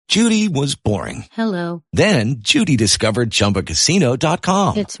Judy was boring. Hello. Then Judy discovered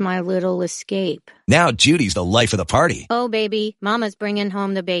ChumbaCasino.com. It's my little escape. Now Judy's the life of the party. Oh, baby, mama's bringing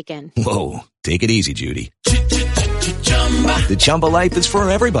home the bacon. Whoa, take it easy, Judy. The Chumba life is for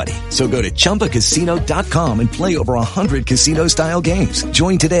everybody. So go to ChumbaCasino.com and play over 100 casino-style games.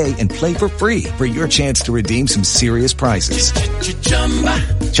 Join today and play for free for your chance to redeem some serious prizes.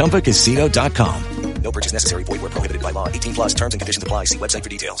 ChumbaCasino.com. No purchase necessary. Void where prohibited by law. 18 plus terms and conditions apply. See website for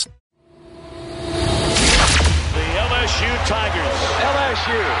details. The LSU Tigers.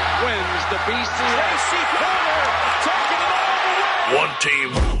 LSU wins the BCS. Taking it all the way. One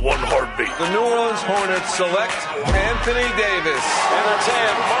team, one heartbeat. The New Orleans Hornets select Anthony Davis. And I'll tell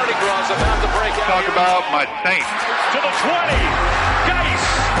you, Mardi Gras about to break out. Talk about my Saints. To the 20. Geis.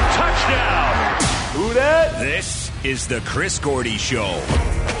 Touchdown. Who dat? This is the Chris Gordy Show.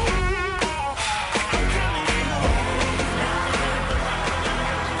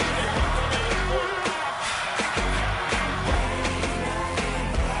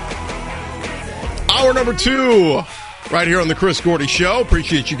 Hour number 2, right here on the Chris Gordy Show.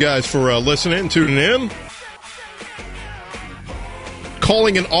 Appreciate you guys for listening and tuning in.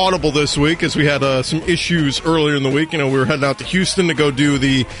 Calling an audible this week as we had some issues earlier in the week. You know, we were heading out to Houston to go do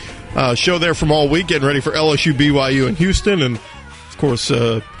the show there from all week, getting ready for LSU BYU in Houston. And, of course,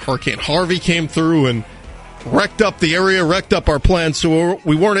 Hurricane Harvey came through and wrecked up the area, wrecked up our plans. So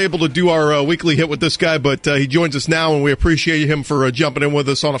we weren't able to do our weekly hit with this guy, but he joins us now, and we appreciate him for jumping in with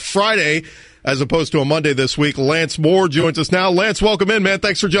us on a Friday as opposed to a Monday this week. Lance Moore joins us now. Lance, welcome in, man.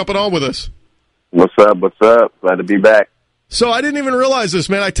 Thanks for jumping on with us. What's up? What's up? Glad to be back. So I didn't even realize this,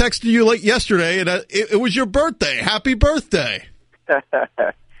 man. I texted you late yesterday, and it was your birthday. Happy birthday.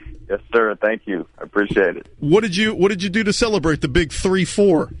 Yes, sir. Thank you. I appreciate it. What did you do to celebrate the big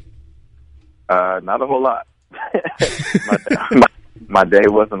 3-4? Not a whole lot. my day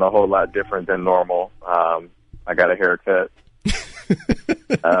wasn't a whole lot different than normal. I got a haircut.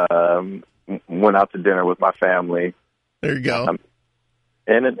 Went out to dinner with my family. There you go.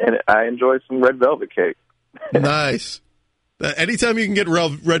 And I enjoyed some red velvet cake. Nice. Anytime you can get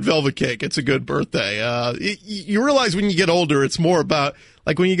red velvet cake, it's a good birthday. You realize when you get older, it's more about,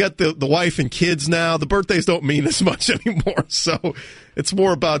 like when you got the wife and kids now, the birthdays don't mean as much anymore. So it's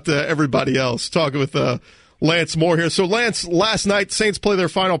more about everybody else. Talking with Lance Moore here. So, Lance, last night, Saints play their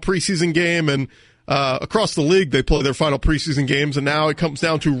final preseason game, and across the league, they play their final preseason games, and now it comes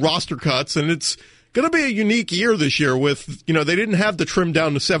down to roster cuts, and it's going to be a unique year this year with, you know, they didn't have the trim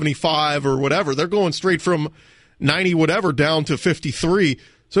down to 75 or whatever. They're going straight from 90 whatever down to 53.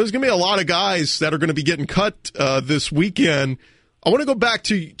 So there's going to be a lot of guys that are going to be getting cut this weekend. I want to go back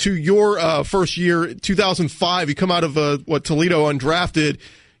to your first year, 2005. You come out of Toledo undrafted.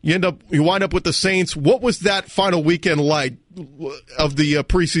 You wind up with the Saints. What was that final weekend like of the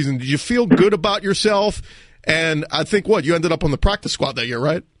preseason? Did you feel good about yourself? And I think you ended up on the practice squad that year,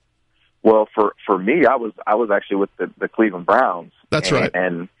 right? Well, for me, I was actually with the Cleveland Browns. That's right.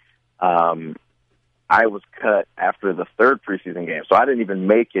 And I was cut after the third preseason game, so I didn't even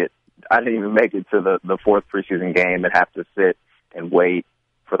make it. I didn't even make it to the fourth preseason game and have to sit and wait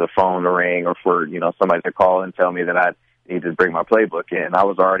for the phone to ring or for somebody to call and tell me that I need to bring my playbook in. I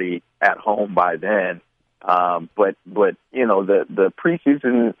was already at home by then. But the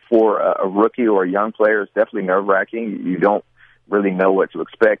preseason for a rookie or a young player is definitely nerve-wracking. You don't really know what to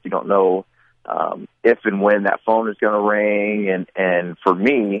expect. You don't know if and when that phone is going to ring. And for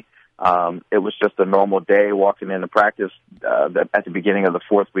me, it was just a normal day walking into practice at the beginning of the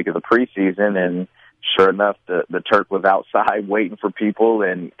fourth week of the preseason, and sure enough, the Turk was outside waiting for people,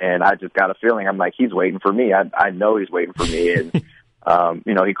 and I just got a feeling. I'm like, he's waiting for me. I know he's waiting for me. And,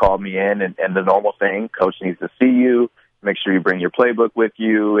 he called me in, and the normal thing, coach needs to see you, make sure you bring your playbook with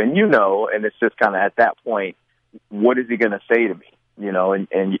you, and and it's just kind of at that point, what is he going to say to me?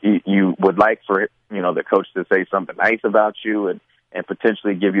 And you would like for, the coach to say something nice about you and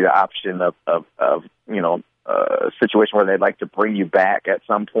potentially give you the option of a situation where they'd like to bring you back at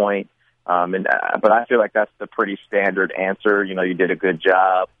some point. But I feel like that's the pretty standard answer. You did a good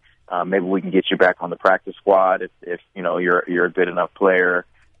job. Maybe we can get you back on the practice squad if you're a good enough player.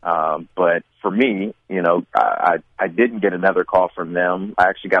 But for me, I didn't get another call from them. I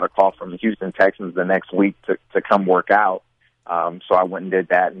actually got a call from the Houston Texans the next week to come work out. So I went and did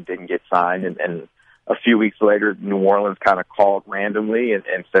that and didn't get signed. And a few weeks later, New Orleans kind of called randomly and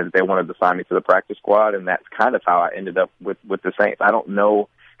said that they wanted to sign me to the practice squad. And that's kind of how I ended up with the Saints. I don't know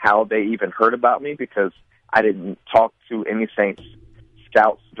how they even heard about me because I didn't talk to any Saints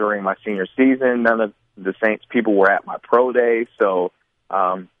scouts during my senior season. None of the Saints people were at my pro day. So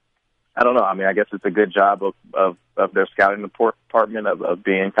I don't know. I mean, I guess it's a good job of their scouting department of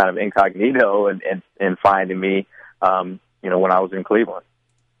being kind of incognito and finding me, when I was in Cleveland.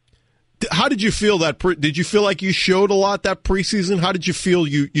 How did you feel did you feel like you showed a lot that preseason? How did you feel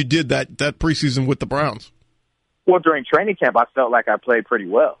you did that preseason with the Browns? Well, during training camp, I felt like I played pretty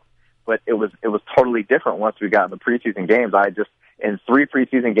well, but it was totally different once we got in the preseason games. In 3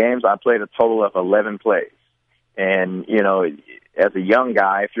 preseason games, I played a total of 11 plays. And, as a young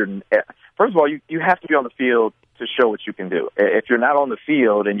guy, first of all, you have to be on the field to show what you can do. If you're not on the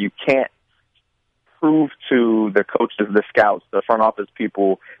field and you can't prove to the coaches, the scouts, the front office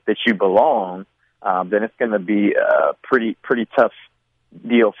people that you belong, then it's going to be a pretty tough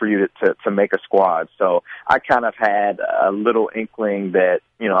deal for you to make a squad. So I kind of had a little inkling that,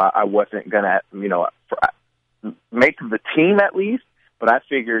 I wasn't going to, make the team at least, but I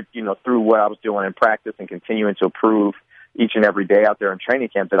figured, through what I was doing in practice and continuing to improve each and every day out there in training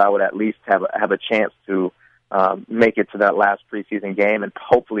camp, that I would at least have a chance to make it to that last preseason game and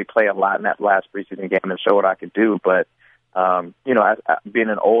hopefully play a lot in that last preseason game and show what I could do. But, being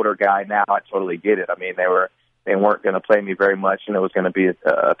an older guy now, I totally get it. I mean, they weren't going to play me very much, and it was going to be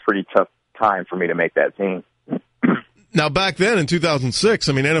a pretty tough time for me to make that team. Now, back then in 2006,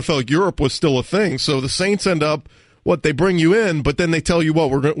 I mean, NFL Europe was still a thing. So the Saints end up, they bring you in, but then they tell you,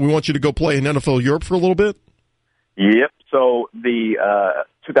 we want you to go play in NFL Europe for a little bit? Yep. So the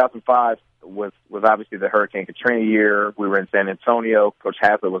 2005 was obviously the Hurricane Katrina year. We were in San Antonio. Coach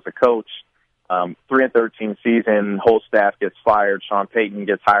Haslett was the coach. 3-13 season, whole staff gets fired. Sean Payton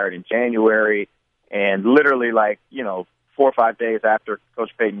gets hired in January. And literally 4 or 5 days after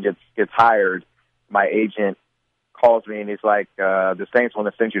Coach Payton gets hired, my agent calls me and he's like, the Saints want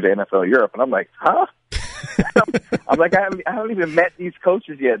to send you to NFL Europe. And I'm like, huh? I'm like, I haven't even met these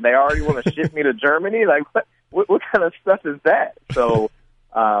coaches yet, and they already want to ship me to Germany? Like, what kind of stuff is that? So,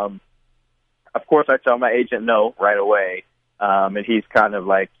 of course, I tell my agent no right away. And he's kind of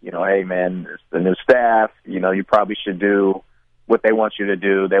like, hey, man, it's the new staff. You probably should do what they want you to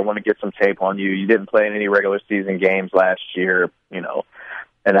do. They want to get some tape on you. You didn't play in any regular season games last year,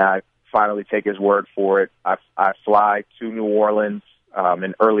 And I finally take his word for it. I fly to New Orleans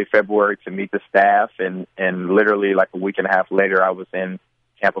in early February to meet the staff, and literally a week and a half later, I was in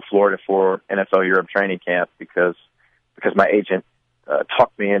Tampa, Florida for NFL Europe training camp because my agent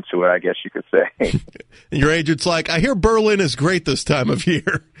talked me into it, I guess you could say. And your agent's like, I hear Berlin is great this time of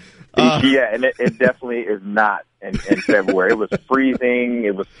year. Yeah, and it definitely is not in February. It was freezing.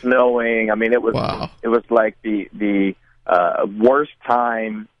 It was snowing. I mean, it was wow. It was like the worst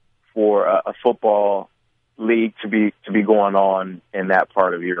time for a football league to be going on in that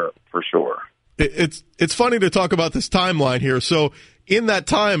part of Europe for sure. It's funny to talk about this timeline here. So in that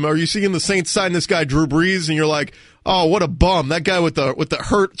time, are you seeing the Saints sign this guy Drew Brees, and you're like, oh, what a bum! That guy with the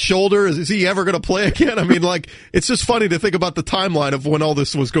hurt shoulder, is he ever going to play again? I mean, it's just funny to think about the timeline of when all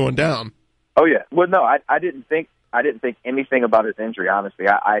this was going down. Oh yeah, well no, I didn't think anything about his injury. Honestly,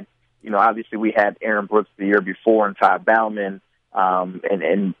 I obviously we had Aaron Brooks the year before and Todd Bauman,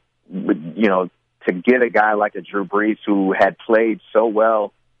 and to get a guy like a Drew Brees who had played so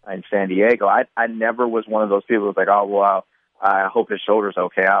well in San Diego, I never was one of those people who was like, oh, well, I hope his shoulder's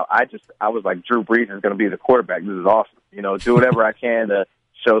okay. I was like, Drew Brees is going to be the quarterback. This is awesome. Do whatever I can to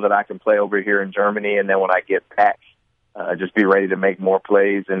show that I can play over here in Germany, and then when I get back, just be ready to make more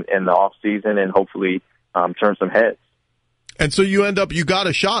plays in the off season and hopefully turn some heads. And so you got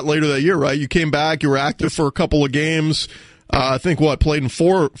a shot later that year, right? You came back, you were active for a couple of games. I think played in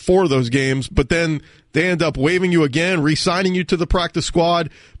four of those games, but then they end up waiving you again, re-signing you to the practice squad.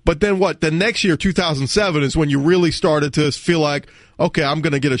 But then the next year, 2007, is when you really started to feel like, okay, I'm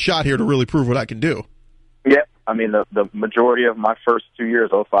going to get a shot here to really prove what I can do. Yep. I mean, the majority of my first 2 years,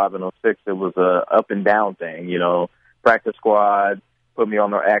 05 and 06, it was a up and down thing. Practice squad, put me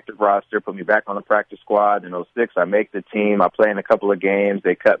on the active roster, put me back on the practice squad. In 06, I make the team. I play in a couple of games.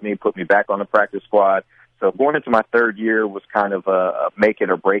 They cut me, put me back on the practice squad. So going into my third year was kind of a make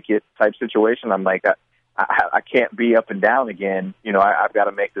it or break it type situation. I'm like, I can't be up and down again. I've got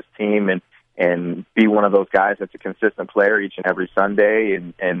to make this team and be one of those guys that's a consistent player each and every Sunday.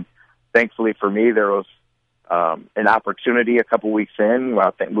 And thankfully for me, there was an opportunity a couple weeks in. I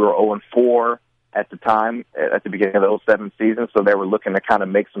think we were 0-4 at the time, at the beginning of the 07 season. So they were looking to kind of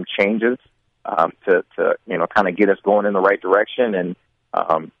make some changes to kind of get us going in the right direction. And,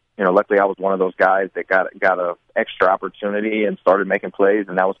 luckily I was one of those guys that got a extra opportunity and started making plays,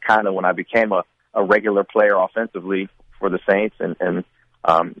 and that was kind of when I became a regular player offensively for the Saints, and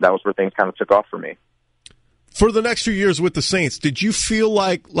that was where things kind of took off for me. For the next few years with the Saints, did you feel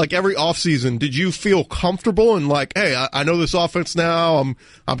like every offseason, did you feel comfortable and like, hey, I know this offense now,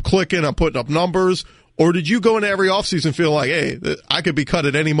 I'm clicking, I'm putting up numbers, or did you go into every offseason feel like, hey, I could be cut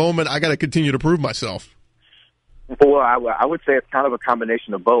at any moment, I got to continue to prove myself? Well, I would say it's kind of a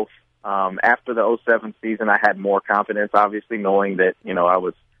combination of both. After the 2007 season, I had more confidence, obviously, knowing that, I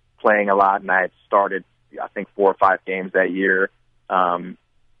was playing a lot and I had started, I think, 4 or 5 games that year.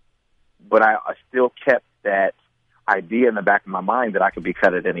 But I still kept that idea in the back of my mind that I could be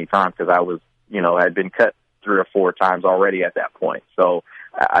cut at any time because I was, I had been cut 3 or 4 times already at that point. So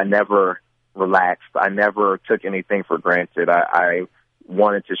I never relaxed. I never took anything for granted. I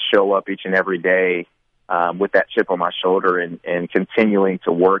wanted to show up each and every day with that chip on my shoulder and continuing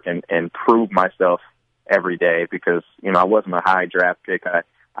to work and prove myself every day because, I wasn't a high draft pick.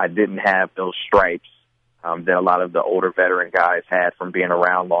 I didn't have those stripes that a lot of the older veteran guys had from being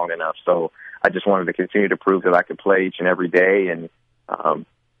around long enough. So I just wanted to continue to prove that I could play each and every day and,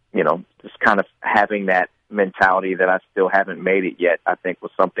 just kind of having that mentality that I still haven't made it yet, I think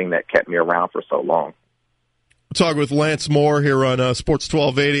was something that kept me around for so long. We're talking with Lance Moore here on Sports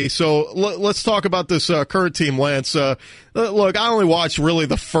 1280. So let's talk about this current team, Lance. Look, I only watched really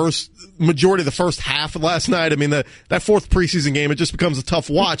the majority of the first half of last night. I mean, that 4th preseason game, it just becomes a tough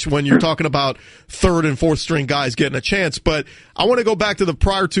watch when you're talking about 3rd and 4th string guys getting a chance. But I want to go back to the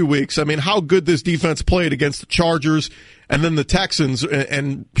prior 2 weeks. I mean, how good this defense played against the Chargers and then the Texans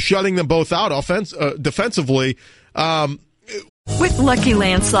and shutting them both out defensively. With Lucky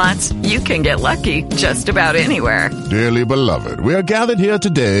Land Slots, you can get lucky just about anywhere. Dearly beloved, we are gathered here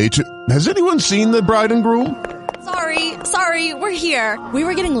today to... Has anyone seen the bride and groom? Sorry, we're here. We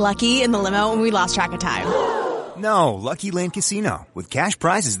were getting lucky in the limo and we lost track of time. No, Lucky Land Casino, with cash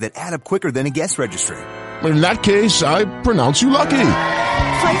prizes that add up quicker than a guest registry. In that case, I pronounce you lucky.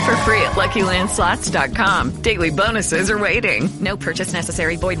 Play for free at LuckyLandSlots.com. Daily bonuses are waiting. No purchase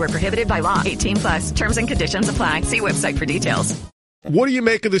necessary. Void where prohibited by law. 18+. Terms and conditions apply. See website for details. What do you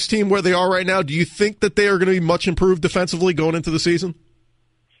make of this team where they are right now? Do you think that they are going to be much improved defensively going into the season?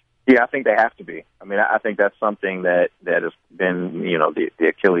 Yeah, I think they have to be. I mean, I think that's something that has been, the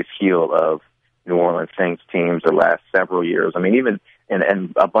Achilles heel of New Orleans Saints teams the last several years. I mean, even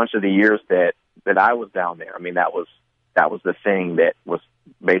in a bunch of the years that I was down there, I mean, that was the thing that was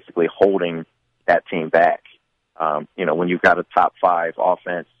basically holding that team back. When you've got a top 5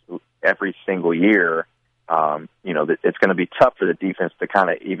 offense every single year, it's going to be tough for the defense to kind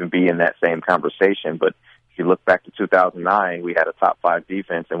of even be in that same conversation. But if you look back to 2009, we had a top 5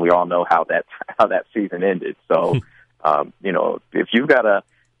 defense, and we all know how that season ended. So, if you've got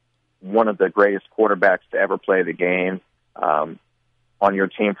one of the greatest quarterbacks to ever play the game on your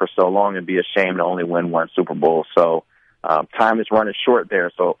team for so long, it'd be a shame to only win one Super Bowl. So time is running short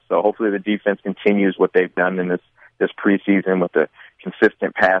there. So hopefully the defense continues what they've done in this preseason with the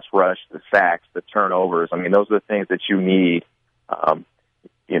consistent pass rush, the sacks, the turnovers. I mean, those are the things that you need, on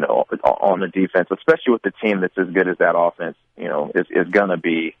the defense, especially with the team that's as good as that offense, is going to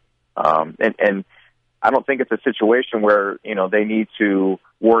be. And I don't think it's a situation where, they need to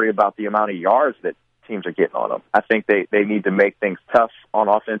worry about the amount of yards that teams are getting on them. I think they need to make things tough on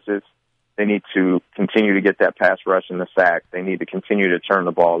offenses. They need to continue to get that pass rush and the sacks. They need to continue to turn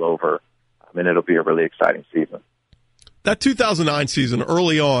the ball over, and it'll be a really exciting season. That 2009 season,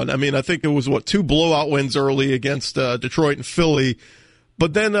 early on, I mean, I think it was, 2 blowout wins early against Detroit and Philly,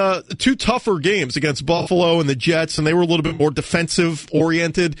 but then 2 tougher games against Buffalo and the Jets, and they were a little bit more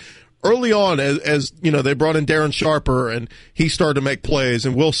defensive-oriented. Early on, as they brought in Darren Sharper, and he started to make plays,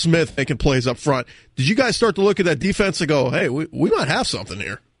 and Will Smith making plays up front. Did you guys start to look at that defense and go, hey, we might have something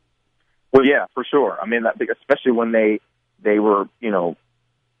here? Well, yeah, for sure. I mean, especially when they were,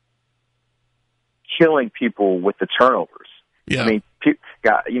 killing people with the turnovers. Yeah. I mean,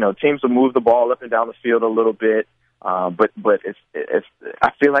 teams will move the ball up and down the field a little bit, but it's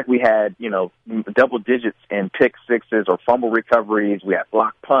I feel like we had, double digits in pick sixes or fumble recoveries. We had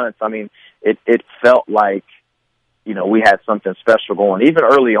block punts. I mean, it felt like, we had something special going, even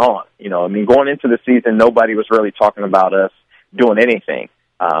early on. Going into the season, nobody was really talking about us doing anything.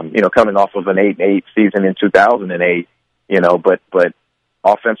 Coming off of an 8-8 season in 2008, but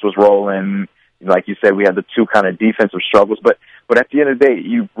offense was rolling. Like you said, we had the 2 kind of defensive struggles, but at the end of the day,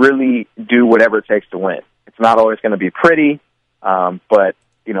 you really do whatever it takes to win. It's not always going to be pretty, but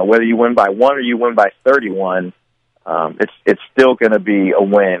whether you win by 1 or you win by 31, it's still going to be a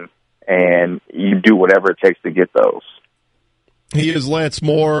win, and you do whatever it takes to get those. He is Lance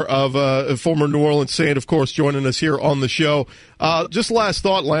Moore, of a former New Orleans Saint, of course, joining us here on the show. Just last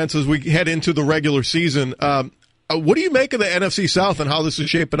thought, Lance, as we head into the regular season, what do you make of the NFC South and how this is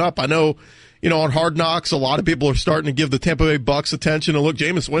shaping up? I know, on Hard Knocks, a lot of people are starting to give the Tampa Bay Bucks attention. And look,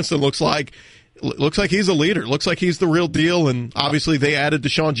 Jameis Winston looks like he's a leader. Looks like he's the real deal. And obviously they added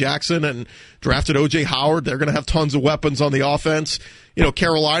Deshaun Jackson and drafted O.J. Howard. They're going to have tons of weapons on the offense.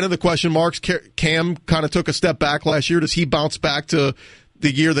 Carolina, the question marks. Cam kind of took a step back last year. Does he bounce back to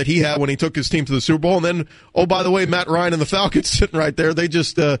the year that he had when he took his team to the Super Bowl? And then, oh, by the way, Matt Ryan and the Falcons sitting right there. They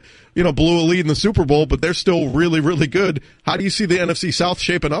just, blew a lead in the Super Bowl, but they're still really, really good. How do you see the NFC South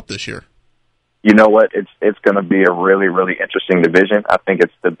shaping up this year? You know what? It's going to be a really, really interesting division. I think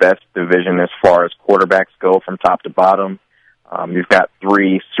it's the best division as far as quarterbacks go from top to bottom. You've got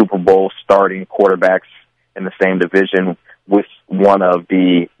 3 Super Bowl starting quarterbacks in the same division with one of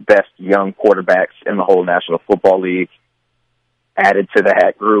the best young quarterbacks in the whole National Football League added to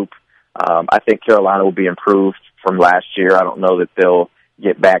that group. I think Carolina will be improved from last year. I don't know that they'll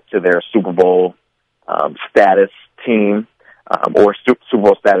get back to their Super Bowl status team. Or Super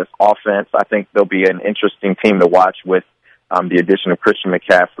Bowl status offense. I think they'll be an interesting team to watch with the addition of Christian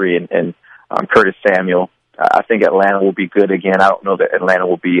McCaffrey and Curtis Samuel. I think Atlanta will be good again. I don't know that Atlanta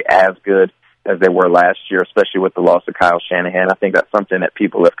will be as good as they were last year, especially with the loss of Kyle Shanahan. I think that's something that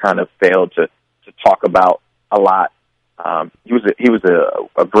people have kind of failed to talk about a lot. He was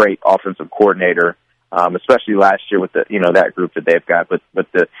a great offensive coordinator, especially last year with that group that they've got. But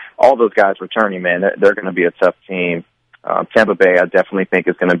all those guys returning, man, they're going to be a tough team. Tampa Bay, I definitely think,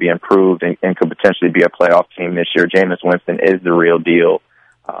 is going to be improved and could potentially be a playoff team this year. Jameis Winston is the real deal.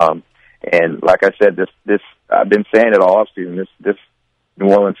 And like I said, this I've been saying it all offseason. This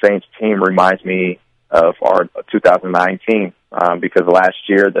New Orleans Saints team reminds me of our 2019 because last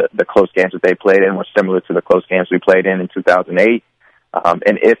year the close games that they played in were similar to the close games we played in 2008.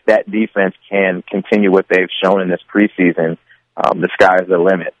 And if that defense can continue what they've shown in this preseason, the sky is the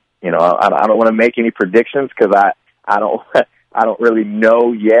limit. I don't want to make any predictions because I don't really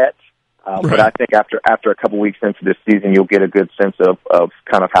know yet, but I think after a couple weeks into this season, you'll get a good sense of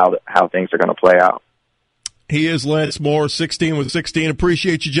kind of how things are going to play out. He is Lance Moore, 16 with 16.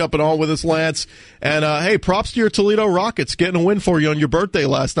 Appreciate you jumping on with us, Lance. And hey, props to your Toledo Rockets getting a win for you on your birthday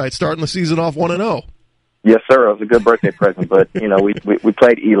last night, starting the season off 1-0. Yes, sir. It was a good birthday present, but we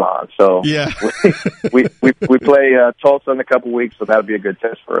played Elon, so yeah, we play Tulsa in a couple weeks, so that'll be a good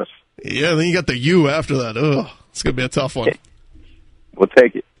test for us. Yeah, then you got the U after that. Ugh, it's gonna be a tough one. We'll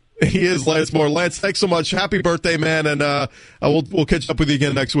take it. He is Lance Moore. Lance, thanks so much. Happy birthday, man, and we'll catch up with you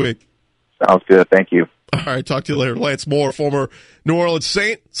again next week. Sounds good. Thank you. All right, talk to you later. Lance Moore, former New Orleans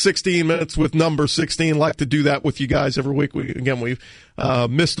Saint, 16 minutes with number 16. Like to do that with you guys every week. We've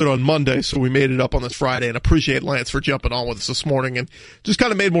missed it on Monday, so we made it up on this Friday, and appreciate Lance for jumping on with us this morning. And just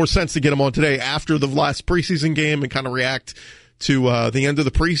kind of made more sense to get him on today after the last preseason game and kind of react to the end of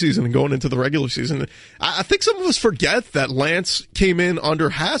the preseason and going into the regular season. I think some of us forget that Lance came in under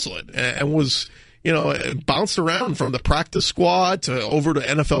Haslett and was, bounced around from the practice squad to over to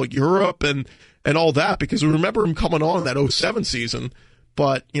NFL Europe and all that, because we remember him coming on that 2007 season,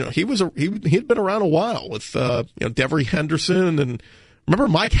 but he'd been around a while with Devery Henderson, and remember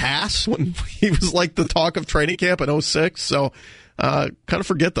Mike Hass when he was like the talk of training camp in 2006. So kind of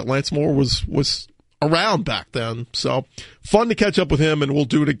forget that Lance Moore was around back then. So fun to catch up with him, and we'll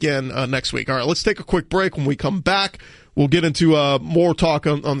do it again next week. All right, let's take a quick break. When we come back, we'll get into more talk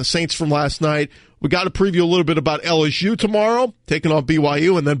on the Saints from last night. We got to preview a little bit about LSU tomorrow, taking on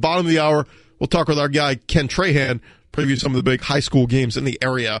BYU, and then bottom of the hour, we'll talk with our guy, Ken Trahan, preview some of the big high school games in the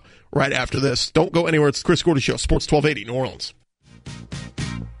area right after this. Don't go anywhere. It's the Chris Gordy Show, Sports 1280, New Orleans.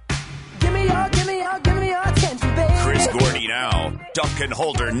 Give me your attention, baby. Chris Gordy now. Duncan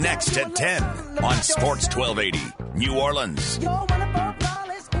Holder next at 10 on Sports 1280, New Orleans.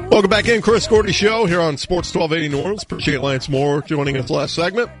 Welcome back in, Chris Gordy Show here on Sports 1280, New Orleans. Appreciate Lance Moore joining us last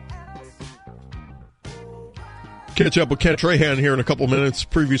segment. Catch up with Ken Trahan here in a couple minutes,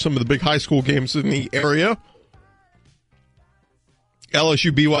 preview some of the big high school games in the area.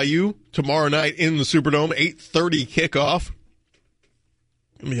 LSU BYU tomorrow night in the Superdome, 8:30 kickoff.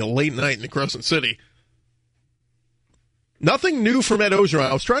 It'll be a late night in the Crescent City. Nothing new from Ed Ogeron.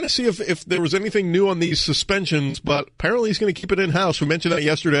 I was trying to see if there was anything new on these suspensions, but apparently he's going to keep it in-house. We mentioned that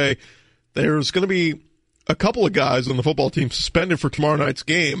yesterday. There's going to be a couple of guys on the football team suspended for tomorrow night's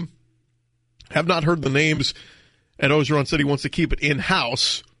game. Have not heard the names. Ed Ogeron said he wants to keep it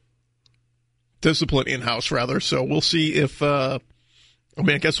in-house. Discipline in-house, rather. So we'll see if, I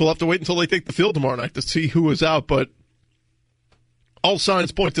guess we'll have to wait until they take the field tomorrow night to see who is out. But all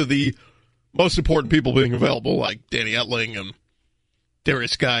signs point to the most important people being available, like Danny Etling and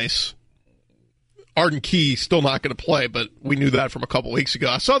Darius Geis. Arden Key still not going to play, but we knew that from a couple weeks ago.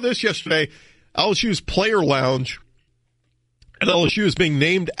 I saw this yesterday. LSU's player lounge at LSU is being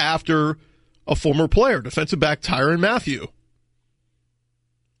named after a former player, defensive back Tyrann Mathieu.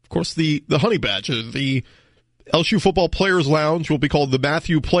 Of course, the Honey Badger, the LSU Football Players Lounge will be called the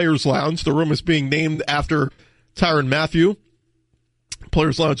Mathieu Players Lounge. The room is being named after Tyrann Mathieu.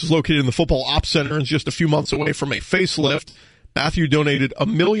 Players Lounge is located in the Football Ops Center and is just a few months away from a facelift. Mathieu donated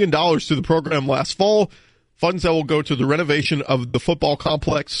 $1 million to the program last fall, funds that will go to the renovation of the football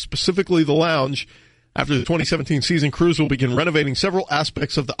complex, specifically the lounge. After the 2017 season, crews will begin renovating several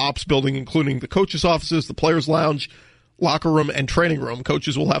aspects of the ops building, including the coaches' offices, the players' lounge, locker room, and training room.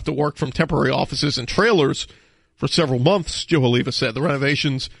 Coaches will have to work from temporary offices and trailers for several months, Joe Oliva said. The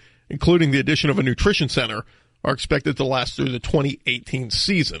renovations, including the addition of a nutrition center, are expected to last through the 2018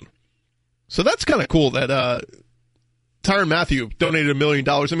 season. So that's kind of cool that Tyrann Mathieu donated $1 million.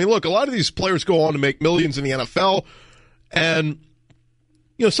 I mean, look, a lot of these players go on to make millions in the NFL, and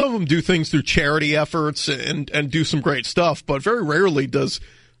you know, some of them do things through charity efforts and do some great stuff, but very rarely does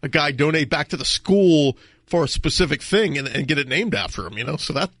a guy donate back to the school for a specific thing and get it named after him, you know?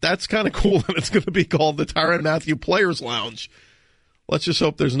 So that's kind of cool that it's going to be called the Tyrann Mathieu Players Lounge. Let's just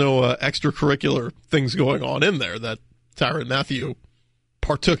hope there's no extracurricular things going on in there that Tyrann Mathieu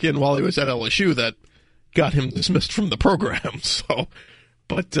partook in while he was at LSU that got him dismissed from the program. So,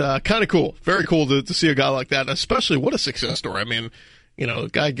 but kind of cool. Very cool to see a guy like that, and especially what a success story. I mean, you know, the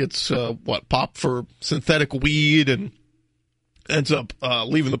guy gets, popped for synthetic weed and ends up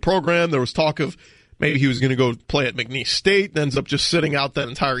leaving the program. There was talk of maybe he was going to go play at McNeese State, ends up just sitting out that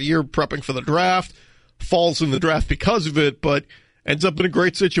entire year prepping for the draft, falls in the draft because of it, but ends up in a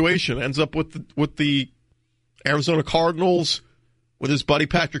great situation, ends up with the Arizona Cardinals, with his buddy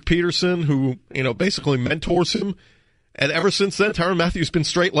Patrick Peterson, who, you know, basically mentors him. And ever since then, Tyrann Mathieu's been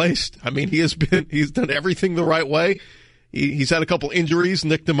straight-laced. I mean, he's done everything the right way. He's had a couple injuries,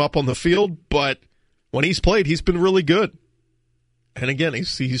 nicked him up on the field, but when he's played, he's been really good. And again,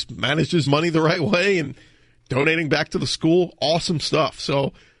 he's managed his money the right way and donating back to the school. Awesome stuff.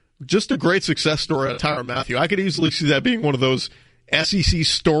 So just a great success story at Tyrann Mathieu. I could easily see that being one of those SEC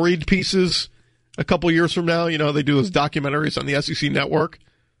storied pieces a couple years from now. You know, they do those documentaries on the SEC network.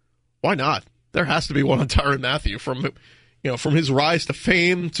 Why not? There has to be one on Tyrann Mathieu from his rise to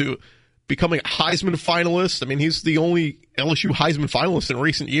fame to becoming a Heisman finalist. I mean, he's the only LSU Heisman finalist in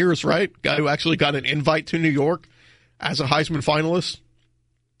recent years, right? Guy who actually got an invite to New York as a Heisman finalist.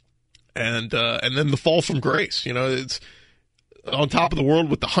 And then the fall from grace. You know, it's on top of the world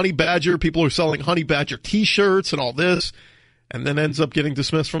with the Honey Badger. People are selling Honey Badger T-shirts and all this, and then ends up getting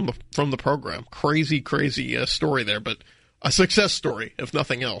dismissed from the program. Crazy story there, but a success story, if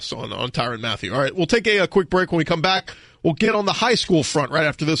nothing else, on Tyrann Mathieu. All right, we'll take a quick break. When we come back, we'll get on the high school front right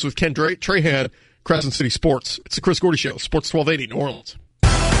after this with Ken Trahan, Crescent City Sports. It's the Chris Gordy Show, Sports 1280, New Orleans.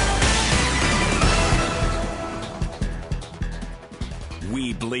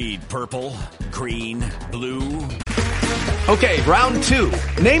 We bleed purple, green, blue. Okay, round two.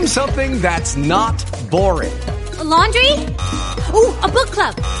 Name something that's not boring. A laundry? Ooh, a book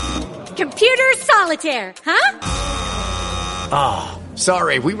club. Computer solitaire, huh? Ah, oh,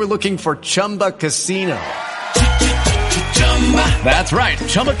 sorry, we were looking for Chumba Casino. That's right,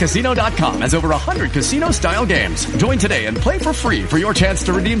 ChumbaCasino.com has over 100 casino-style games. Join today and play for free for your chance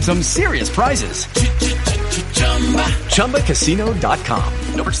to redeem some serious prizes. ChumbaCasino.com.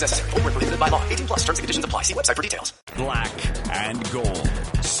 No purchase necessary. Void where prohibited by law. 18+ terms and conditions apply. See website for details. Black and gold.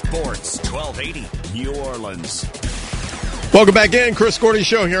 Sports 1280, New Orleans. Welcome back in. Chris Gordy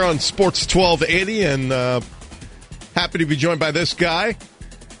Show here on Sports 1280, and happy to be joined by this guy.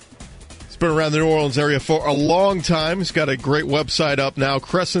 He's been around the New Orleans area for a long time. He's got a great website up now,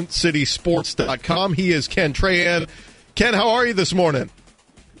 CrescentCitySports.com. He is Ken Trahan. Ken, how are you this morning?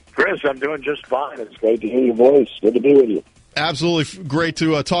 Chris, I'm doing just fine. It's great to hear your voice. Good to be with you. Absolutely great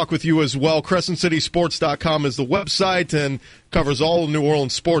to talk with you as well. CrescentCitySports.com is the website and covers all of New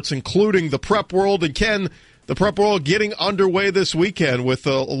Orleans sports, including the prep world. And Ken, the prep world getting underway this weekend with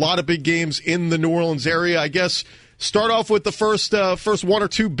a lot of big games in the New Orleans area. I guess start off with the first one or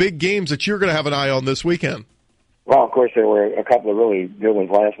two big games that you're going to have an eye on this weekend. Well, of course, there were a couple of really good ones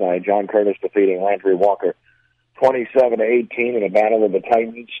last night. John Curtis defeating Landry Walker 27-18 in a battle of the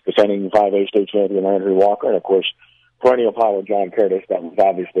Titans, defending 5A state champion Landry Walker. And, of course, perennial power John Curtis. That was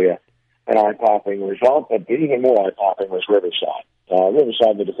obviously an eye-popping result, but even more eye-popping was Riverside.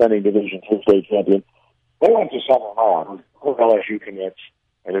 Riverside, the defending Division II state champion, they went to Southern Maryland, who LSU commits,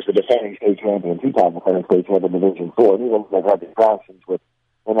 and is the defending state champion, two-time defending state champion Division IV. These are like distractions with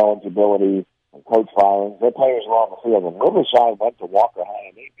ineligibility and coach firings. Their players were on the field, and Riverside went to Walker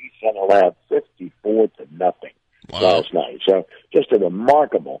High, and they beat Center Lab 54-0 last night. So just a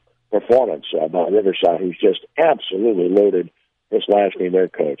remarkable performance by Riverside, who's just absolutely loaded Chris Lashley, their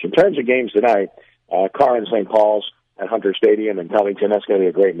coach. In terms of games tonight, Carr and St. Paul's at Hunter Stadium in Covington. That's going to be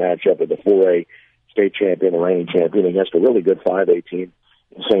a great matchup with the 4A state champion, the reigning champion, against a really good 5A team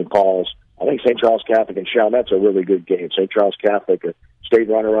in St. Paul's. I think St. Charles Catholic and Chalmette's a really good game. St. Charles Catholic, a state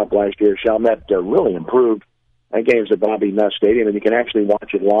runner-up last year. Chalmette really improved. That game's at Bobby Nuss Stadium, and you can actually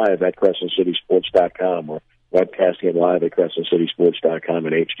watch it live at CrescentCitySports.com or webcasting it live at CrescentCitySports.com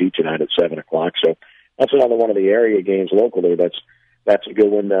in HD tonight at 7 o'clock. So that's another one of the area games locally that's a good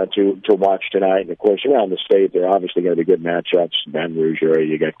one to watch tonight. And, of course, around the state, there are obviously going to be good matchups. Baton Rouge area,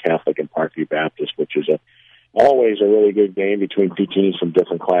 you got Catholic and Parkview Baptist, which is always a really good game between two teams from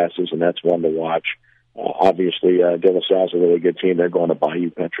different classes, and that's one to watch. Obviously, De La Salle's a really good team. They're going to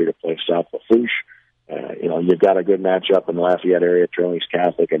Bayou Country to play South Lafourche. You've got a good matchup in the Lafayette area, Trillies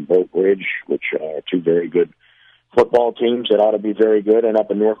Catholic and Boat Bridge, which are two very good football teams that ought to be very good. And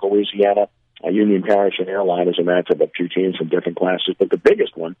up in North Louisiana, Union Parish and Airline is a matchup of two teams from different classes. But the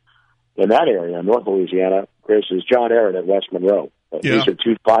biggest one in that area, North Louisiana, Chris, is John Ehret at West Monroe. These are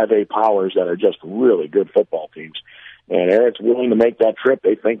two 5A powers that are just really good football teams. And Ehret's willing to make that trip.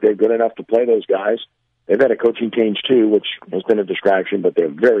 They think they're good enough to play those guys. They've had a coaching change, too, which has been a distraction, but they're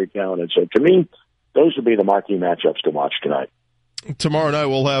very talented. So, to me, those would be the marquee matchups to watch tonight. Tomorrow night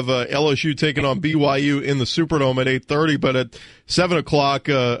we'll have LSU taking on BYU in the Superdome at 8:30, but at 7 o'clock,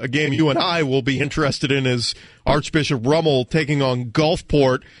 a game you and I will be interested in is Archbishop Rummel taking on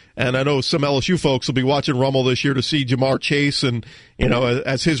Gulfport. And I know some LSU folks will be watching Rummel this year to see Jamar Chase and,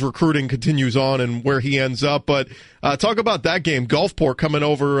 as his recruiting continues on and where he ends up. But talk about that game. Gulfport coming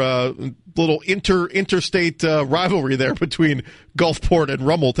over, little interstate rivalry there between Gulfport and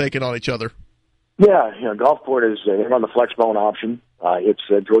Rummel taking on each other. Yeah, Gulfport is they're on the flexbone option. It's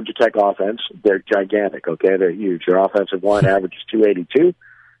a Georgia Tech offense. They're gigantic, okay? They're huge. Their offensive line averages 282,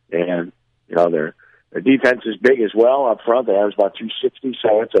 and, their defense is big as well up front. They average about 260,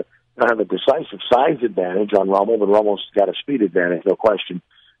 so it's they have a decisive size advantage on Rummel, but Rummel's got a speed advantage, no question,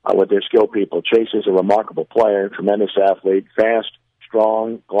 with their skill people. Chase is a remarkable player, tremendous athlete, fast,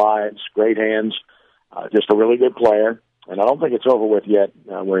 strong, glides, great hands, just a really good player. And I don't think it's over with yet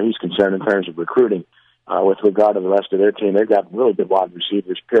where he's concerned in terms of recruiting with regard to the rest of their team. They've got really good wide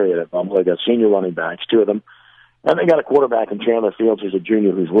receivers, period. They've got senior running backs, two of them. And they got a quarterback in Chandler Fields who's a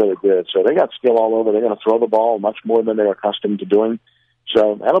junior who's really good. So they got skill all over. They're going to throw the ball much more than they're accustomed to doing.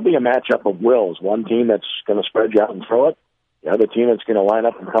 So that'll be a matchup of wills. One team that's going to spread you out and throw it. The other team that's going to line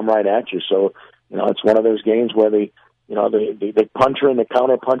up and come right at you. So, it's one of those games where the puncher and the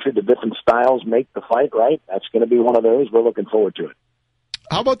counter puncher, the different styles make the fight, right? That's going to be one of those. We're looking forward to it.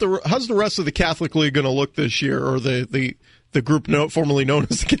 How about how's the rest of the Catholic League going to look this year, or the group formerly known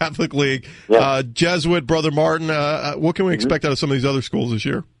as the Catholic League? Yeah. Jesuit, Brother Martin, what can we expect out of some of these other schools this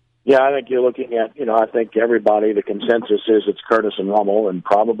year? Yeah, I think you're looking at, I think everybody, the consensus is it's Curtis and Rummel, and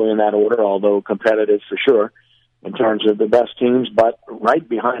probably in that order, although competitive for sure in terms of the best teams. But right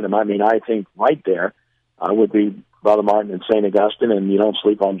behind them, I think right there would be Brother Martin and St. Augustine, and you don't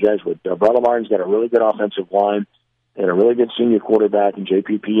sleep on Jesuit. Brother Martin's got a really good offensive line and a really good senior quarterback in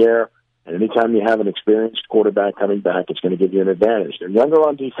J.P. Pierre. And anytime you have an experienced quarterback coming back, it's going to give you an advantage. They're younger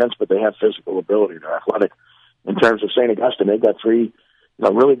on defense, but they have physical ability. They're athletic. In terms of St. Augustine, they've got three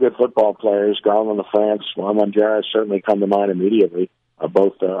really good football players. Garland LaFrance, Juan Monjera certainly come to mind immediately.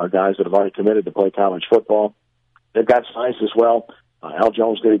 Both are guys that have already committed to play college football. They've got size as well. Al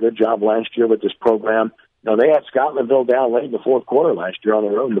Jones did a good job last year with this program. They had Scotlandville down late in the fourth quarter last year on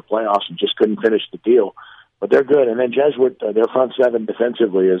their own in the playoffs and just couldn't finish the deal. But they're good. And then Jesuit, their front seven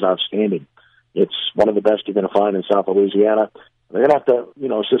defensively is outstanding. It's one of the best you're going to find in South Louisiana. They're going to have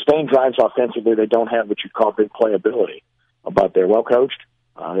to, sustain drives offensively. They don't have what you call big playability, but they're well coached.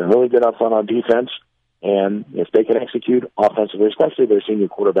 They're really good up front on defense. And if they can execute offensively, especially their senior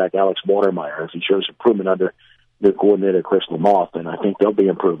quarterback, Alex Watermeyer, if he shows improvement under their coordinator, Chris Lamoth, then I think they'll be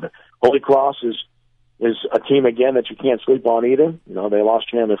improved. Holy Cross is a team, again, that you can't sleep on either. They lost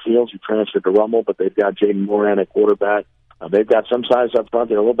Chandler Fields, who transferred to Rummel, but they've got Jaden Moran at quarterback. They've got some size up front.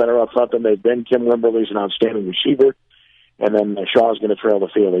 They're a little better up front than they've been. Kim Wimberly's an outstanding receiver. And then Shaw's going to trail the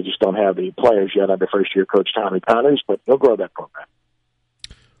field. They just don't have the players yet under first-year coach Tommy Connors, but they'll grow that program.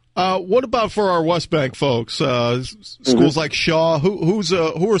 What about for our West Bank folks? Schools like Shaw. Who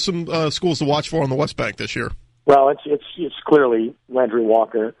are some schools to watch for on the West Bank this year? Well, it's clearly Landry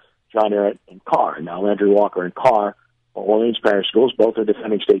Walker, John Ehret, and Carr. Now, Landry Walker and Carr are Orleans Parish schools. Both are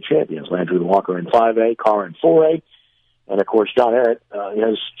defending state champions. Landry Walker in 5A, Carr in 4A. And, of course, John Ehret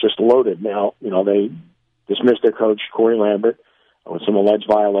is just loaded. Now, they dismissed their coach, Corey Lambert, with some alleged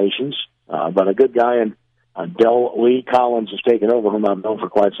violations. But a good guy, and Del Lee Collins has taken over, whom I've known for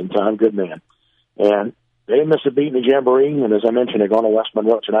quite some time. Good man. And They didn't miss a beat in the Jamboree, and as I mentioned, they're going to West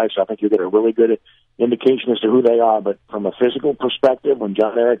Monroe tonight, so I think you get a really good indication as to who they are. But from a physical perspective, when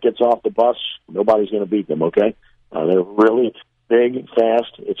John Eric gets off the bus, nobody's going to beat them, okay? They're really big,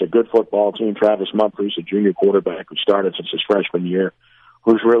 fast. It's a good football team. Travis Mumphrey's a junior quarterback who started since his freshman year,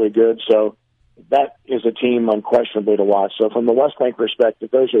 who's really good. So that is a team unquestionably to watch. So from the West Bank perspective,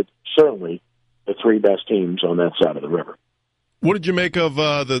 those are certainly the three best teams on that side of the river. What did you make of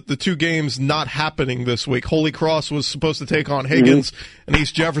the two games not happening this week? Holy Cross was supposed to take on Higgins, and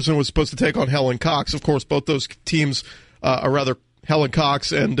East Jefferson was supposed to take on Helen Cox. Of course, both those teams, or rather Helen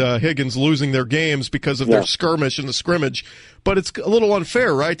Cox and Higgins, losing their games because of their skirmish in the scrimmage. But it's a little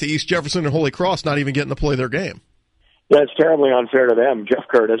unfair, right, to East Jefferson and Holy Cross not even getting to play their game. Yeah, it's terribly unfair to them. Jeff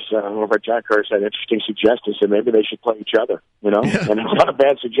Curtis, over at Jack Curtis, had an interesting suggestion, said maybe they should play each other, and it's not a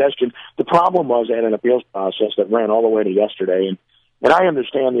bad suggestion. The problem was they had an appeals process that ran all the way to yesterday, and I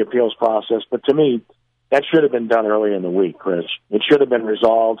understand the appeals process, but to me, that should have been done earlier in the week, Chris. It should have been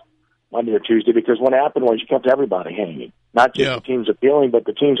resolved Monday or Tuesday, because what happened was you kept everybody hanging, not just the teams appealing, but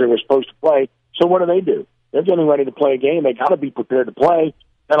the teams that were supposed to play. So what do? They're getting ready to play a game. They got to be prepared to play.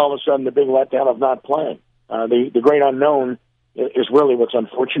 Then all of a sudden, the big letdown of not playing. The great unknown is really what's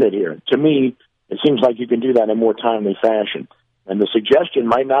unfortunate here. To me, it seems like you can do that in a more timely fashion. And the suggestion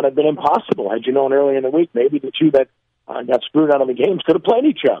might not have been impossible. Had you known earlier in the week, maybe the two that got screwed out of the games could have played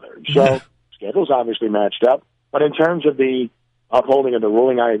each other. So schedules obviously matched up. But in terms of the upholding of the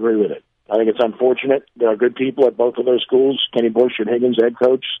ruling, I agree with it. I think it's unfortunate. There are good people at both of those schools. Kenny Bush and Higgins, head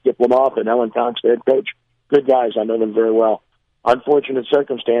coach, Skip Lamoth, and Ellen Cox, the head coach. Good guys. I know them very well. Unfortunate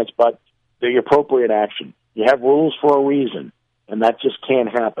circumstance, but the appropriate action. You have rules for a reason, and that just can't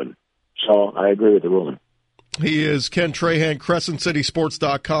happen. So I agree with the ruling. He is Ken Trahan.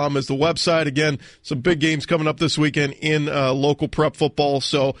 CrescentCitySports.com is the website. Again, some big games coming up this weekend in local prep football.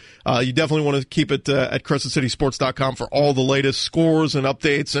 So you definitely want to keep it at CrescentCitySports.com for all the latest scores and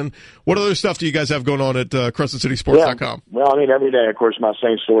updates. And what other stuff do you guys have going on at CrescentCitySports.com? Yeah. Well, I mean, every day, of course, my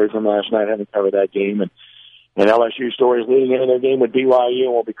Saints story from last night. I haven't covered that game. And LSU stories leading into their game with BYU,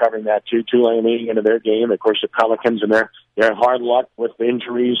 and we'll be covering that too. Tulane leading into their game. Of course, the Pelicans, and they're hard luck with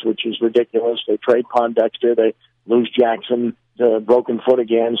injuries, which is ridiculous. They trade Pondexter. They lose Jackson to broken foot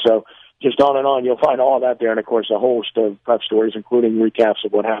again. So just on and on. You'll find all of that there. And, of course, a host of prep stories, including recaps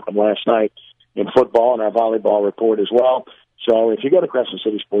of what happened last night in football and our volleyball report as well. So if you go to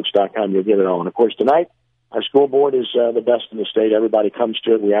CrescentCitySports.com, you'll get it all. And, of course, tonight, our scoreboard is the best in the state. Everybody comes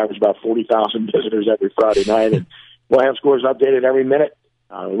to it. We average about 40,000 visitors every Friday night, and we'll have scores updated every minute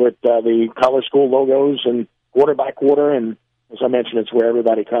with the color school logos and quarter by quarter. And as I mentioned, it's where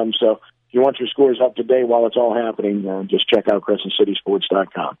everybody comes. So if you want your scores up to date while it's all happening, just check out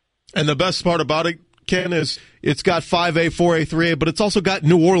CrescentCitySports.com. And the best part about it, Ken, is it's got 5A, 4A, 3A, but it's also got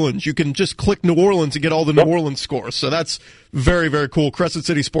New Orleans. You can just click New Orleans and get all the New Orleans scores. So that's very, very cool.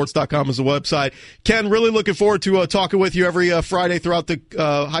 CrescentCitySports.com is the website. Ken, really looking forward to talking with you every Friday throughout the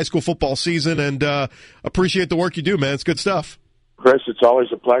high school football season, and appreciate the work you do, man. It's good stuff. Chris, it's always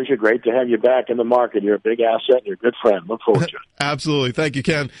a pleasure. Great to have you back in the market. You're a big asset and you're a good friend. Look forward to it. Absolutely. Thank you,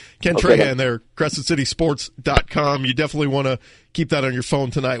 Ken. Ken Trahan there, CrescentCitySports.com. You definitely want to keep that on your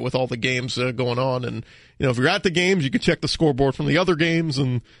phone tonight with all the games going on. And, if you're at the games, you can check the scoreboard from the other games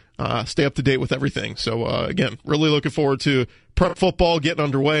and stay up to date with everything. So, again, really looking forward to prep football getting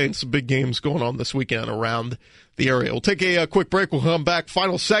underway and some big games going on this weekend around the area. We'll take a quick break. We'll come back.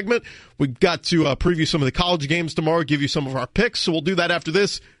 Final segment. We've got to preview some of the college games tomorrow, give you some of our picks. So we'll do that after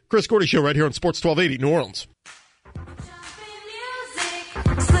this. Chris Gordy Show right here on Sports 1280 New Orleans.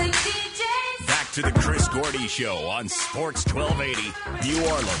 Back to the Chris Gordy Show on Sports 1280 New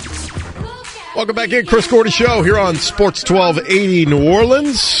Orleans. Welcome back in. Chris Gordy Show here on Sports 1280 New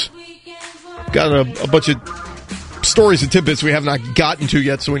Orleans. Got a bunch of stories and tidbits we have not gotten to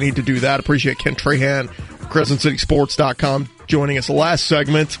yet, so we need to do that. Appreciate Ken Trahan, CrescentCitySports.com, joining us last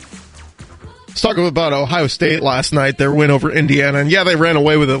segment. Let's talk about Ohio State last night, their win over Indiana. And, yeah, they ran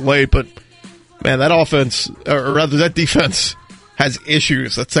away with it late, but, man, that offense, or rather that defense, has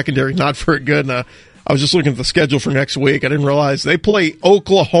issues. That secondary not very good. And, I was just looking at the schedule for next week. I didn't realize they play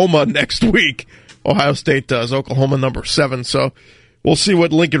Oklahoma next week. Ohio State does. Oklahoma number 7. So we'll see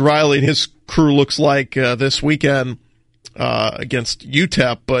what Lincoln Riley and his crew looks like this weekend against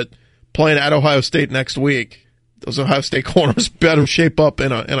UTEP. But playing at Ohio State next week, those Ohio State corners better shape up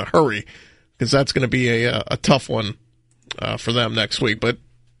in a hurry, because that's going to be a tough one for them next week. But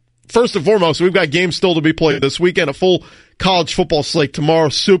first and foremost, we've got games still to be played this weekend. A full college football slate tomorrow.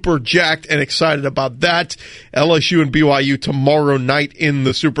 Super jacked and excited about that. LSU and BYU tomorrow night in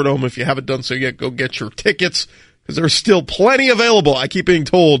the Superdome. If you haven't done so yet, go get your tickets, because there's still plenty available. I keep being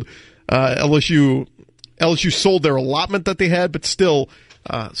told LSU LSU sold their allotment that they had, but still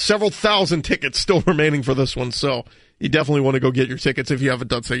several thousand tickets still remaining for this one. So you definitely want to go get your tickets if you haven't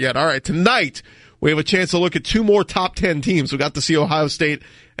done so yet. All right, tonight we have a chance to look at 2 more top 10 teams. We got to see Ohio State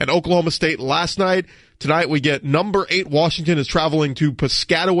and Oklahoma State last night. Tonight we get number 8 Washington is traveling to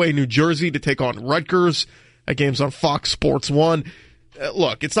Piscataway, New Jersey to take on Rutgers. That game's on Fox Sports 1.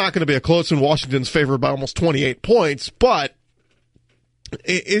 Look, it's not going to be a close one. Washington's favored by almost 28 points, but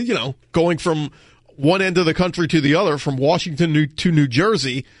going from one end of the country to the other, from Washington to New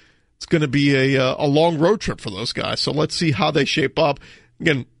Jersey, it's going to be a long road trip for those guys. So let's see how they shape up.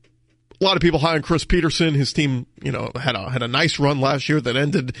 Again, a lot of people high on Chris Peterson. His team, had a nice run last year that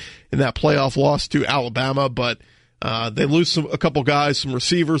ended in that playoff loss to Alabama, but they lose a couple guys, some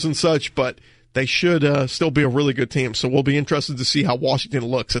receivers and such, but they should still be a really good team. So we'll be interested to see how Washington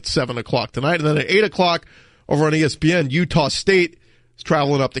looks at 7 o'clock tonight. And then at 8 o'clock over on ESPN, Utah State is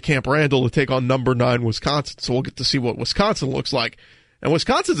traveling up to Camp Randall to take on number 9 Wisconsin. So we'll get to see what Wisconsin looks like. And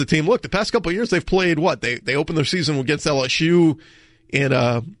Wisconsin's a team, look, the past couple of years they've played what? They opened their season against LSU in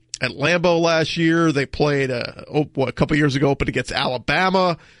at Lambeau last year. They played a couple of years ago up against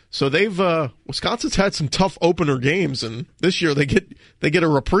Alabama. So Wisconsin's had some tough opener games, and this year they get a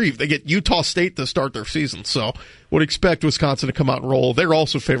reprieve. They get Utah State to start their season. So would expect Wisconsin to come out and roll. They're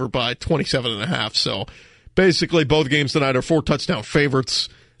also favored by 27.5. So basically both games tonight are 4-touchdown favorites.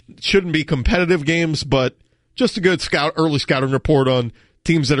 Shouldn't be competitive games, but just a good early scouting report on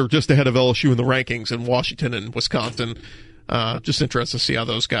teams that are just ahead of LSU in the rankings in Washington and Wisconsin. Just interested to see how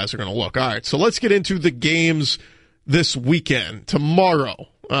those guys are going to look. All right, so let's get into the games this weekend. Tomorrow,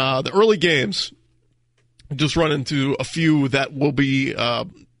 the early games, just run into a few that will be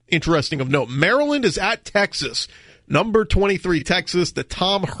interesting of note. Maryland is at Texas. Number 23 Texas. The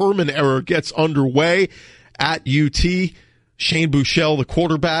Tom Herman era gets underway at UT. Shane Buechele, the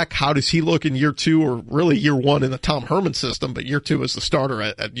quarterback, how does he look in year 2, or really year 1 in the Tom Herman system, but year 2 as the starter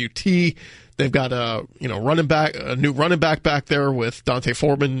at UT. They've got a new running back back there with Dante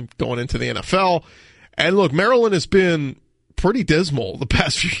Foreman going into the NFL. And look, Maryland has been pretty dismal the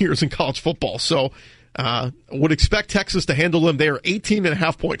past few years in college football. So would expect Texas to handle them. They are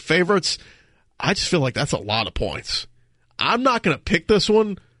 18.5-point favorites. I just feel like that's a lot of points. I'm not going to pick this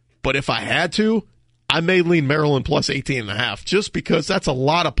one, but if I had to, I may lean Maryland plus 18.5 just because that's a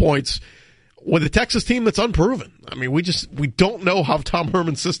lot of points with a Texas team that's unproven. I mean, we don't know how Tom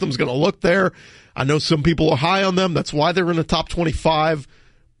Herman's system is going to look there. I know some people are high on them. That's why they're in the top 25.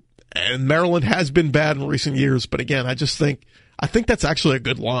 And Maryland has been bad in recent years. But again, I think that's actually a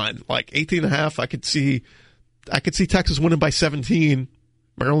good line. Like 18.5, I could see Texas winning by 17.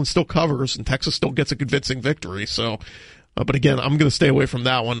 Maryland still covers and Texas still gets a convincing victory. So, but again, I'm going to stay away from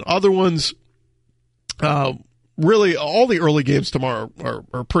that one. Other ones, really, all the early games tomorrow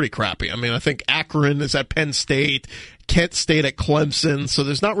are pretty crappy. I mean, I think Akron is at Penn State, Kent State at Clemson, so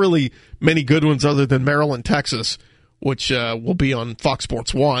there's not really many good ones other than Maryland, Texas, which will be on Fox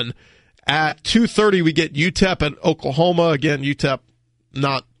Sports 1. At 2:30, we get UTEP at Oklahoma. Again, UTEP,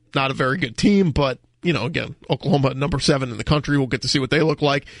 not a very good team, but, again, Oklahoma number 7 in the country. We'll get to see what they look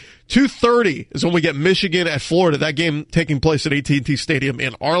like. 2:30 is when we get Michigan at Florida. That game taking place at AT&T Stadium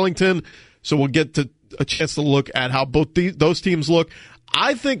in Arlington, so we'll get to a chance to look at how both those teams look.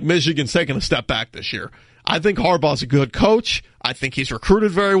 I think Michigan's taking a step back this year. I think Harbaugh's a good coach. I think he's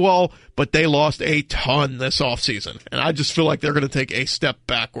recruited very well, but they lost a ton this offseason. And I just feel like they're going to take a step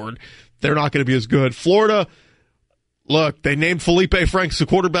backward. They're not going to be as good. Florida, look, they named Felipe Franks the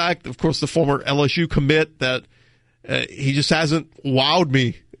quarterback. Of course, the former LSU commit that he just hasn't wowed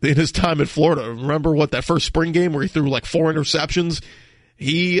me in his time at Florida. Remember that first spring game where he threw like 4 interceptions?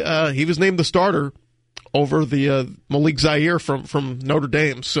 He was named the starter over the Malik Zaire from Notre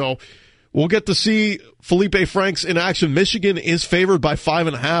Dame. So we'll get to see Felipe Franks in action. Michigan is favored by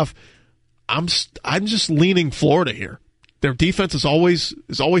 5.5. I'm just leaning Florida here. Their defense is always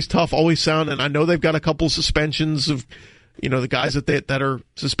tough, always sound, and I know they've got a couple of suspensions of the guys that are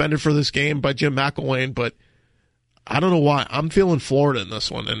suspended for this game by Jim McElwain, but I don't know why. I'm feeling Florida in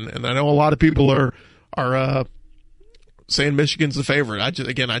this one, and I know a lot of people are saying Michigan's the favorite. I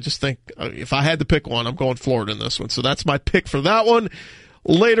just think if I had to pick one, I'm going Florida in this one. So that's my pick for that one.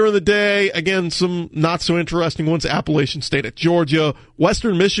 Later in the day, again, some not so interesting ones. Appalachian State at Georgia,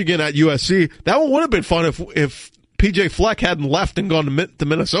 Western Michigan at USC. That one would have been fun if P.J. Fleck hadn't left and gone to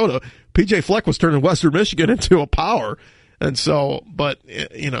Minnesota. P.J. Fleck was turning Western Michigan into a power. And so, but,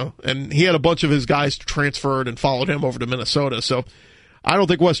 and he had a bunch of his guys transferred and followed him over to Minnesota. So I don't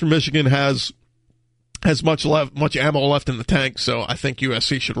think Western Michigan has much ammo left in the tank, so I think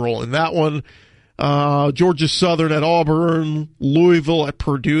USC should roll in that one. Georgia Southern at Auburn, Louisville at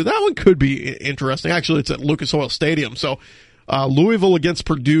Purdue. That one could be interesting. Actually, it's at Lucas Oil Stadium. So Louisville against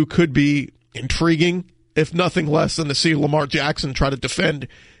Purdue could be intriguing, if nothing less than to see Lamar Jackson try to defend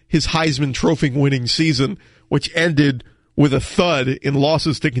his Heisman Trophy winning season, which ended with a thud in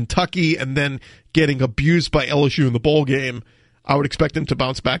losses to Kentucky and then getting abused by LSU in the bowl game. I would expect him to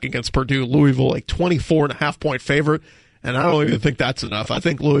bounce back against Purdue. Louisville, a 24.5-point favorite, and I don't even think that's enough. I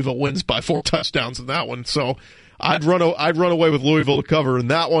think Louisville wins by 4 touchdowns in that one. So I'd run away with Louisville to cover in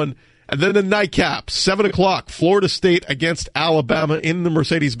that one. And then the nightcap, 7 o'clock, Florida State against Alabama in the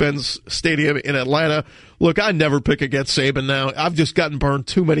Mercedes-Benz Stadium in Atlanta. Look, I never pick against Saban now. I've just gotten burned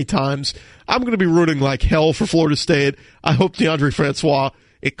too many times. I'm going to be rooting like hell for Florida State. I hope DeAndre Francois,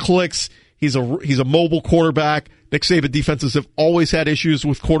 it clicks. He's a mobile quarterback. Nick Saban defenses have always had issues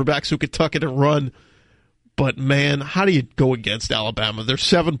with quarterbacks who could tuck it and run. But, man, how do you go against Alabama? They're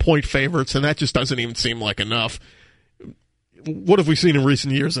 7-point favorites, and that just doesn't even seem like enough. What have we seen in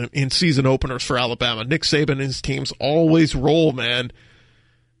recent years in season openers for Alabama? Nick Saban and his teams always roll, man.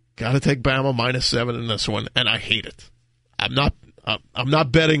 Got to take Bama -7 in this one, and I hate it. I'm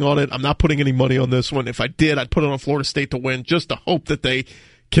not betting on it. I'm not putting any money on this one. If I did, I'd put it on Florida State to win just to hope that they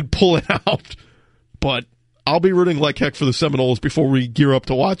can pull it out. But I'll be rooting like heck for the Seminoles before we gear up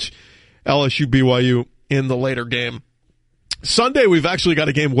to watch LSU BYU in the later game. Sunday, we've actually got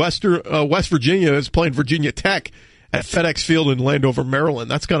a game. West Virginia is playing Virginia Tech at FedEx Field in Landover, Maryland.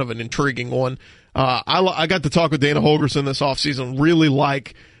 That's kind of an intriguing one. I got to talk with Dana Holgorsen this offseason. Really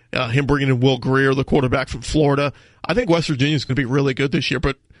like him bringing in Will Grier, the quarterback from Florida. I think West Virginia is going to be really good this year.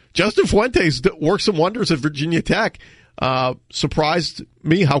 But Justin Fuentes worked some wonders at Virginia Tech. Surprised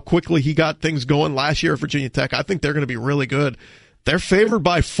me how quickly he got things going last year at Virginia Tech. I think they're going to be really good. They're favored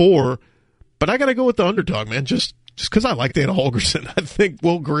by 4, but I got to go with the underdog, man. Just because I like Dana Holgorsen. I think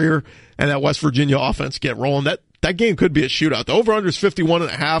Will Grier and that West Virginia offense get rolling. That game could be a shootout. The over-under is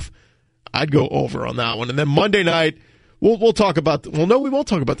 51.5. I'd go over on that one. And then Monday night, we'll talk about. Well, no, we won't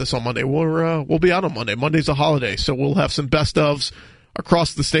talk about this on Monday. We'll be out on Monday. Monday's a holiday, so we'll have some best ofs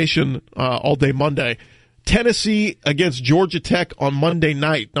across the station all day Monday. Tennessee against Georgia Tech on Monday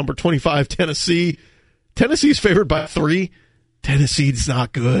night. Number 25, Tennessee. Tennessee's favored by 3. Tennessee's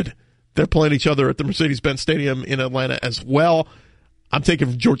not good. They're playing each other at the Mercedes-Benz Stadium in Atlanta as well. I'm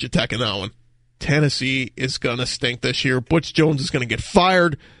taking Georgia Tech in that one. Tennessee is going to stink this year. Butch Jones is going to get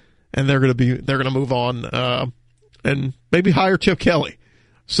fired, and they're going to move on and maybe hire Chip Kelly.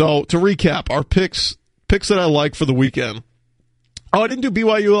 So to recap, our picks that I like for the weekend. Oh, I didn't do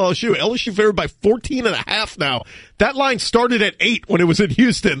BYU LSU. LSU favored by 14.5 now. That line started at 8 when it was in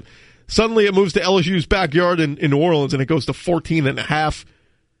Houston. Suddenly it moves to LSU's backyard in New Orleans, and it goes to 14.5.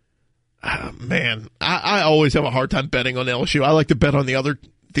 Man, I always have a hard time betting on LSU. I like to bet on the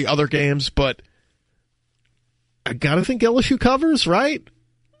other games, but I gotta think LSU covers, right?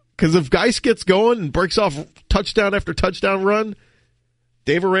 Because if Geis gets going and breaks off touchdown after touchdown run,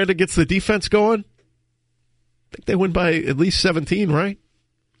 Dave Aranda gets the defense going, I think they win by at least 17, right?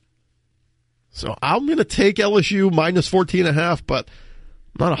 So I'm going to take LSU minus 14.5, but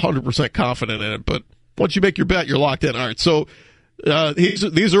I'm not 100% confident in it. But once you make your bet, you're locked in. All right, so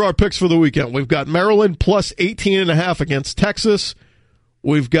these are our picks for the weekend. We've got Maryland plus 18.5 against Texas.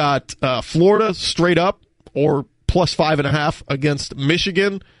 We've got Florida straight up or plus 5.5 against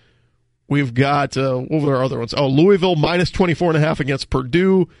Michigan. We've got, what were our other ones? Oh, Louisville minus 24.5 against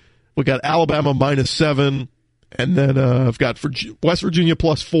Purdue. We've got Alabama minus 7. And then I've got West Virginia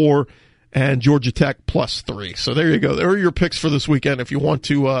plus 4 and Georgia Tech plus 3. So there you go. There are your picks for this weekend if you want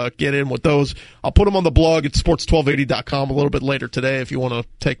to get in with those. I'll put them on the blog at sports1280.com a little bit later today if you want to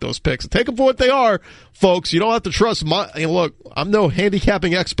take those picks. Take them for what they are, folks. You don't have to trust look, I'm no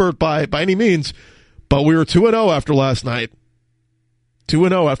handicapping expert by any means, but we were 2-0 after last night.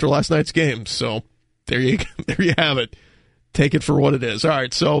 2-0 after last night's game. So there you have it. Take it for what it is. All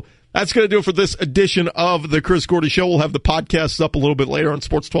right, so that's going to do it for this edition of the Chris Gordy Show. We'll have the podcasts up a little bit later on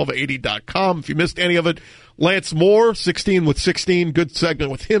sports1280.com. If you missed any of it, Lance Moore, 16 with 16, good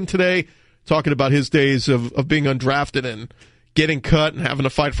segment with him today, talking about his days of being undrafted and getting cut and having to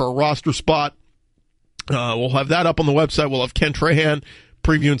fight for a roster spot. We'll have that up on the website. We'll have Ken Trahan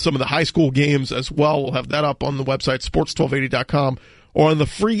previewing some of the high school games as well. We'll have that up on the website, sports1280.com, or on the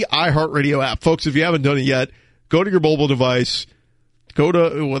free iHeartRadio app. Folks, if you haven't done it yet, go to your mobile device. Go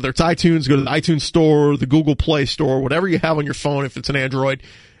to, whether it's iTunes, go to the iTunes Store, the Google Play Store, whatever you have on your phone, if it's an Android,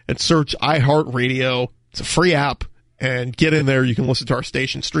 and search iHeartRadio. It's a free app, and get in there. You can listen to our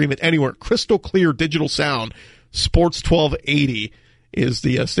station, stream it anywhere. Crystal clear digital sound. Sports 1280 is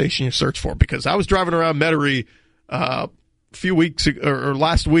the station you search for, because I was driving around Metairie a few weeks or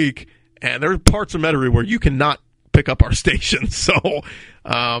last week, And there are parts of Metairie where you cannot pick up our station. So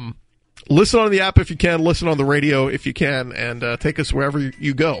listen on the app if you can, listen on the radio if you can, and take us wherever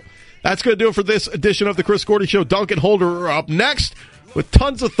you go. That's going to do it for this edition of the Chris Gordy Show. Duncan Holder are up next with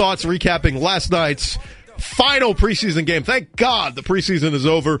tons of thoughts recapping last night's final preseason game. Thank God the preseason is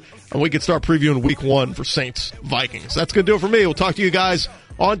over, and we can start previewing week 1 for Saints-Vikings. That's going to do it for me. We'll talk to you guys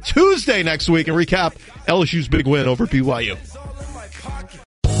on Tuesday next week and recap LSU's big win over BYU.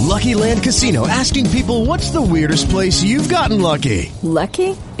 Lucky Land Casino, asking people, what's the weirdest place you've gotten lucky?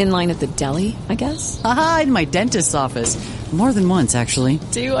 Lucky? In line at the deli, I guess? Aha, in my dentist's office. More than once, actually.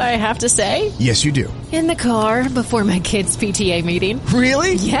 Do I have to say? Yes, you do. In the car before my kids' PTA meeting.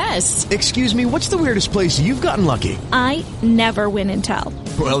 Really? Yes. Excuse me, what's the weirdest place you've gotten lucky? I never win and tell.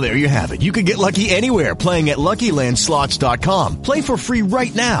 Well, there you have it. You can get lucky anywhere, playing at LuckyLandSlots.com. Play for free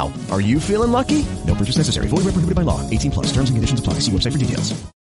right now. Are you feeling lucky? No purchase necessary. Void where prohibited by law. 18+. Terms and conditions apply. See website for details.